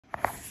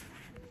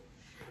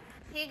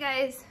Hey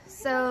guys,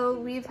 so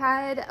we've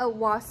had a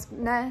wasp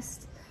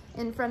nest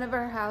in front of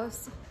our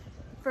house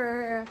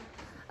for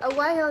a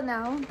while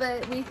now,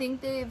 but we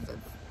think they've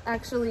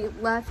actually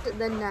left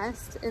the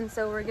nest, and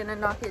so we're gonna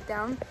knock it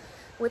down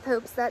with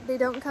hopes that they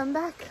don't come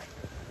back.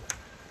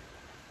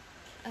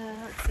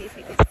 Let's see if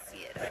you can see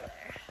it over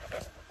there.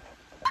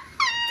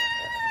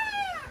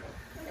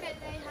 Okay,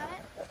 they have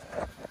it.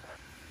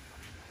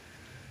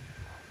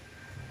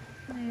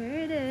 There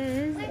it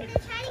is. We're gonna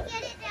try to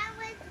get it down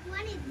with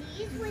one of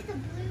these with a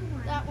blue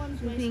one. That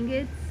one's I way think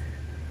it's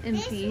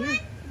empty.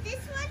 This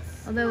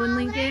one's Although when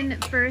smaller.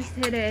 Lincoln first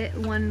hit it,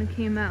 one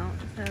came out,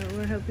 so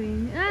we're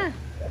hoping. That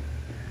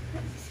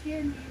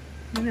scared me.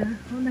 Yeah,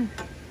 hold on.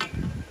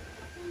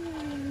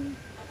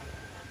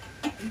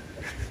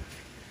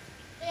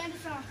 And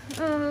it's off.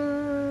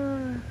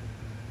 Oh.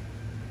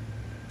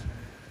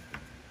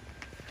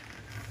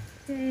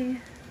 Okay.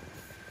 Lincoln,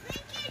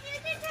 you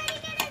can try to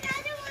get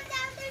another one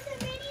down. There's a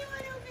mini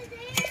one over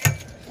there.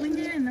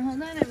 Lincoln,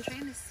 hold on, I'm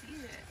trying to see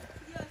it.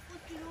 Yeah, I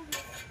flipped it over.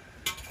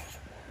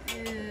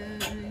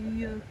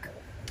 Yuck.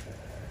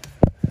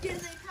 Yeah,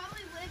 they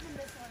probably live in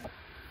this one.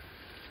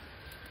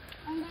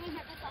 I'm gonna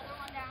get this other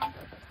one down.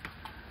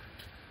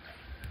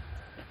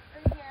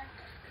 Right here.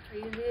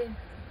 Crazy.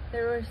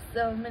 There were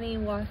so many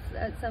wasps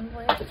at some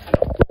point.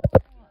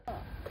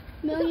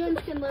 Millions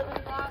can live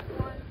in that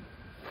one.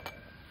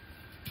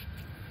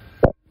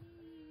 So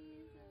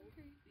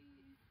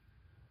creepy.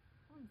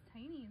 Oh, it's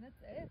tiny,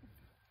 that's it.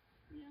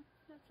 Yeah,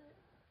 that's it.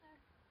 There.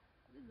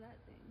 What is that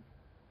thing?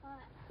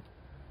 What?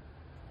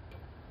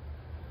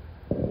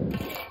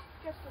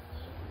 Just a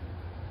leaf.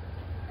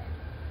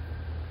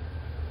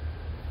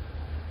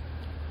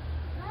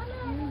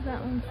 Why is that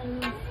one so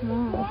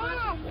small?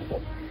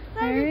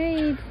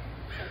 Alright.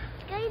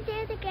 Go do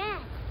the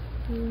gas.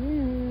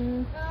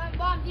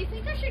 Mom, do you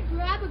think I should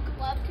grab a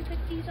glove to pick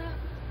these up?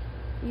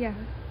 Yeah.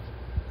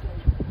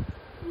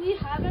 Do we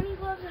have any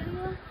gloves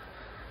anywhere?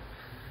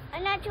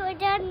 I'm not sure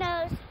Dad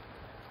knows.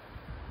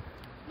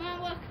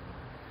 Mom, look.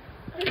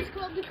 It's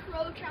called the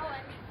Crow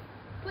Challenge.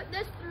 Put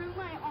this through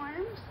my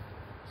arms.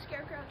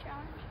 Scarecrow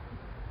Challenge.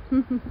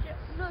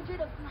 No,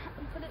 Jada,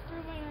 put it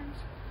through my arms.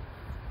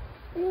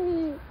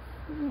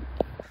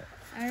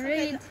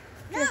 Alright.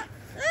 No.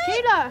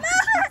 Jada!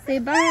 Say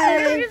I'll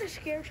bye. do the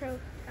Scarecrow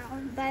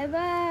Challenge. Bye Then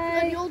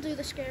bye. you'll do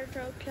the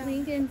Scarecrow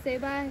Challenge. Lincoln, say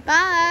bye.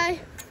 Bye!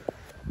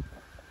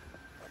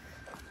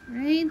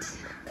 Right,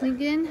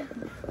 Lincoln,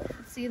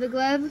 see the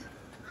glove?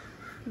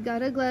 He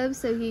got a glove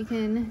so he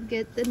can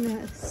get the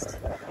nest.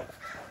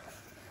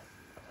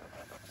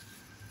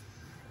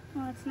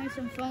 Oh, it's nice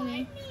and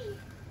foamy.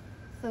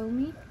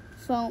 Foamy?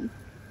 Foam.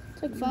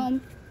 It's like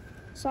foam.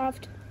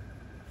 Soft.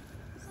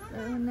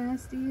 So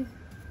nasty.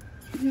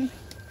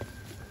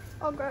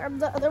 I'll grab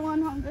the other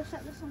one. I'll just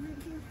set this one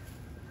right here.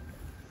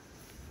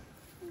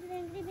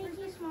 There's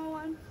a small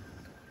one.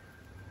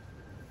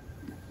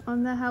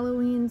 On the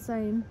Halloween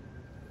sign.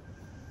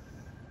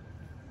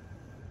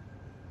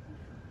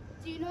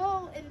 Do you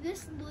know, in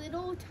this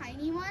little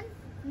tiny one,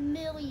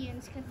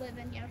 millions could live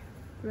in here.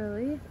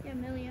 Really? Yeah,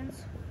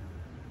 millions.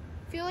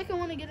 I feel like I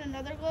want to get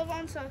another glove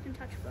on so I can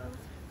touch both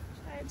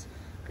sides.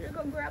 Gonna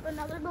go grab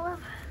another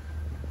glove.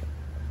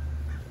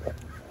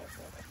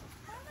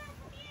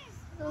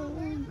 So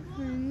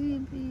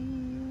creepy.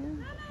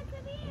 Mama,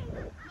 come here.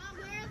 Mom,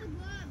 where are the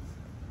gloves?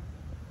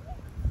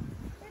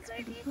 It's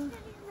right here.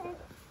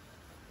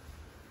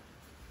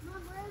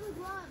 Mom, where are the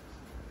gloves?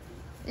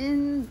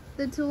 In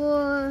the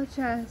tool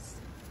chest.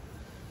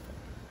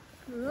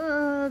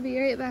 Oh, I'll be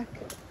right back.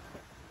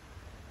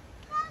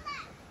 Mama,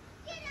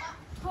 get up.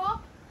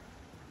 Top?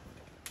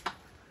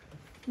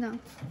 No.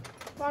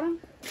 Bottom?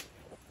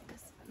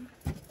 This one.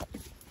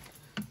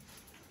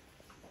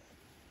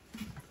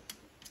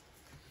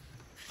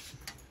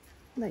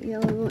 That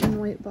yellow and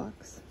white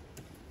box.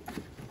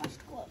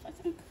 Last glove, I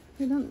think.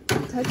 You don't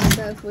touch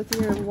stuff with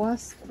your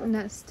wasp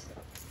nest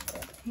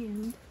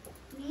hand.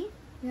 Me?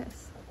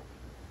 Yes.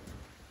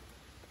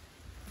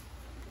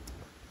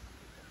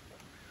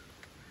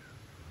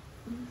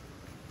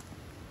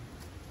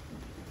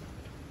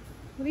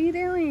 What are you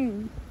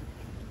doing?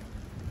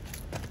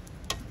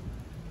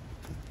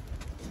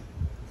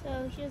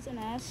 So here's an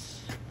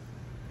S.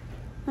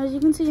 As you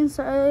can see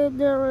inside,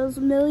 there was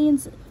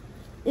millions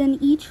in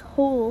each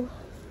hole.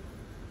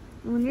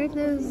 I wonder if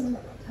those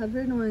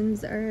covered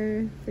ones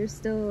there's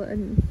still a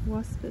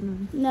wasp in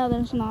them. No,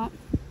 there's not.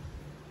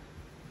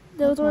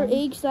 Those were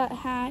Okay. eggs that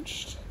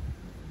hatched.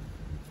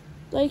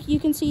 Like you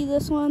can see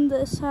this one,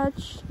 this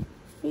hatched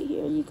right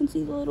here. You can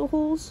see the little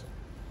holes.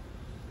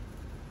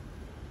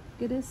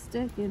 Get a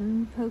stick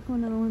and poke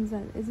one of the ones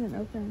that isn't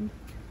open.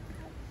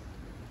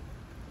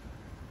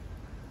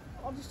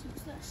 I'll just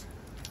use this.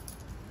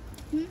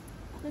 Hmm?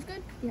 That's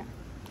good? Yeah.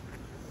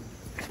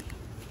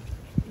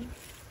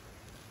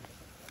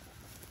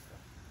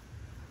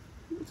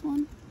 This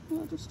one.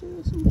 I'll just do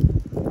this one.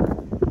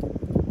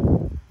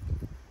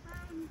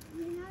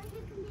 You know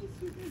you can be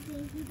super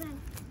busy, but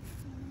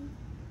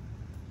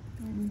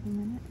Anything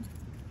in it?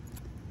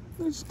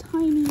 There's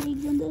tiny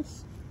eggs in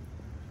this.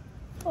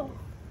 Oh.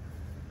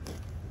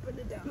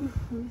 down.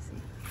 Let me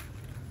see.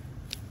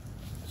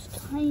 There's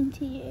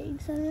tiny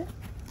eggs in it.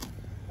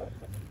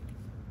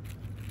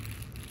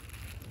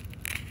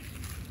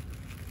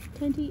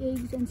 Tiny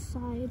eggs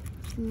inside.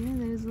 Yeah,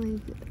 there's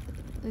like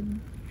a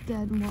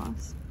dead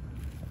wasp.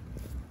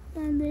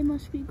 And they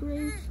must be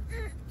graves.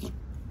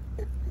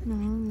 No,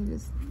 they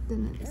just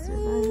didn't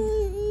survive.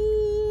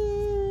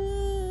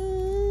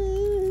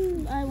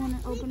 I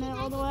want to open it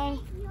all the way.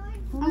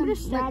 Hold I'm on, gonna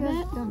stab Becca,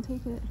 it. Don't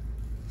take it.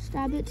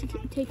 Stab it to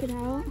take it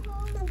out.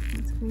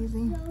 That's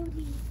crazy.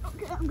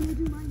 Okay, I'm gonna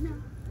do mine now.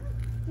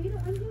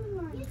 Jada, I'm doing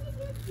mine.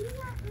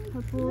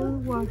 Couple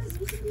of wasps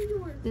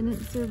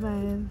didn't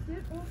survive.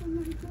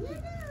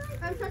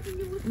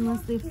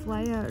 Unless they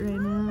fly out right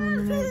now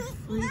and then I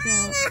freak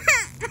out.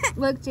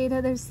 Look,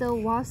 Jada, there's still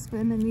wasp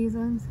in these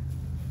ones.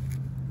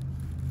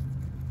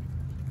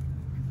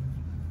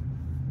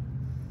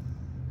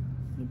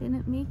 You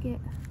didn't make it.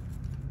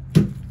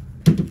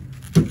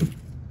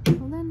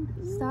 Hold on,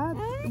 stop.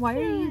 Why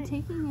are you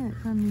taking it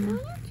from me?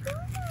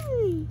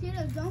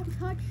 Jada, don't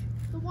touch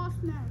the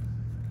wasp nest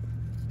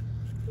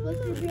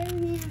with your bare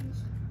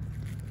hands.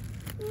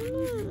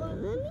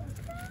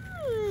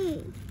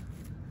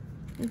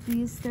 If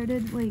you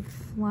started like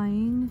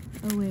flying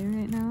away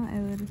right now, I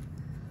would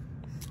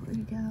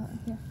freak out.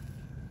 Here.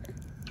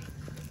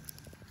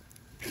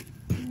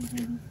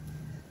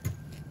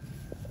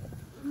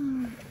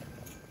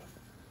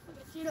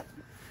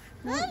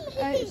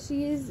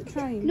 She is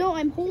trying. No,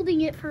 I'm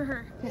holding it for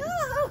her. Okay.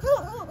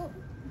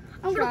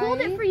 I'm gonna hold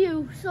Try. it for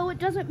you so it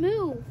doesn't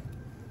move.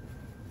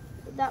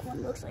 That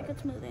one looks like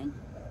it's moving.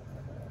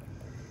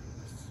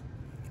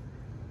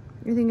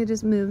 You think it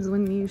just moves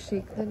when you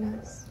shake the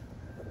nest?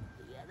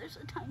 Yeah, there's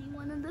a tiny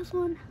one in this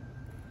one.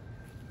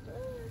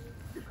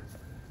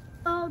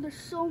 Oh, there's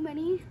so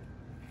many.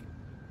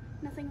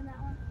 Nothing in that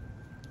one.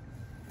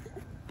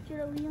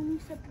 Jada, we only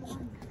said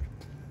one.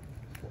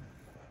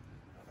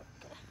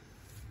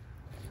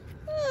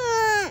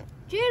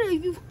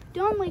 Jada, you've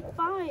done like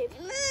 5.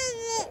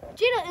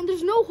 Jada, and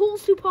there's no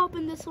holes to pop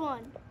in this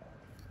one.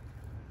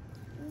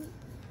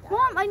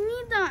 Mom, I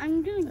need that.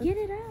 I'm gonna get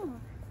it out.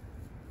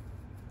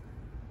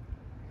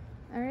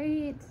 All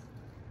right,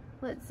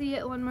 let's see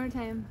it one more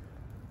time.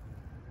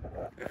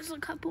 There's a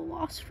couple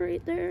wasps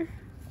right there.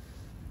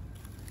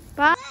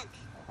 Bye.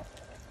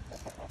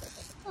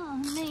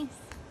 Oh, nice.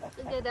 It's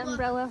a good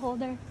umbrella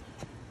holder.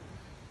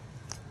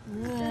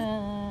 You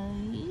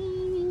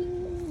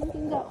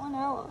got one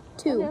out.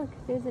 2. Oh, look,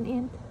 there's an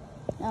ant.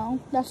 No,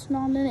 that's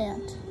not an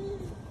ant.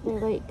 They're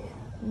like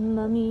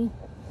mummy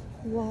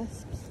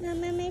wasps.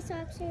 Mama, my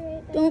socks are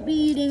right there. Don't be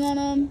eating on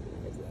them.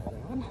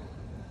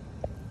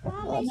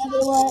 Mom, my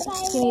Another socks one.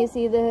 are Can you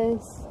see the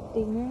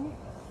stinger?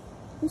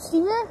 A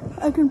stinger?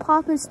 I can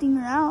pop a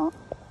stinger out.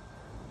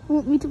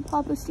 Want me to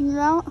pop a stinger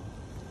out? Oh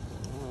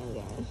my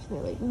gosh,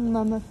 they're like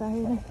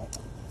mummified.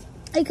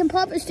 I can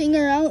pop a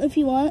stinger out if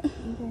you want.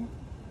 Okay.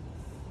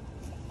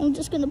 I'm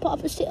just gonna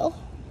pop his tail.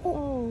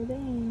 Oh,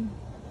 dang.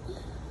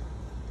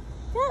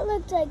 That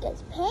looks like it's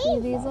See,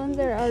 painful. these ones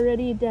are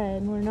already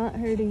dead. We're not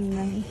hurting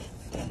them.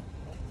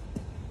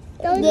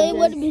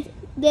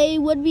 They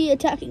would be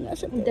attacking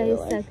us if they were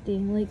alive.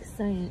 Dissecting, like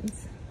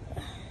science.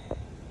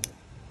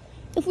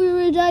 If we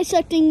were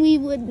dissecting, we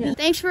would. Yeah.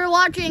 Thanks for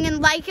watching, and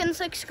like and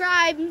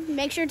subscribe.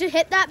 Make sure to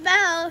hit that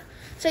bell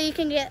so you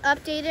can get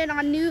updated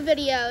on new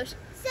videos.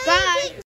 Bye.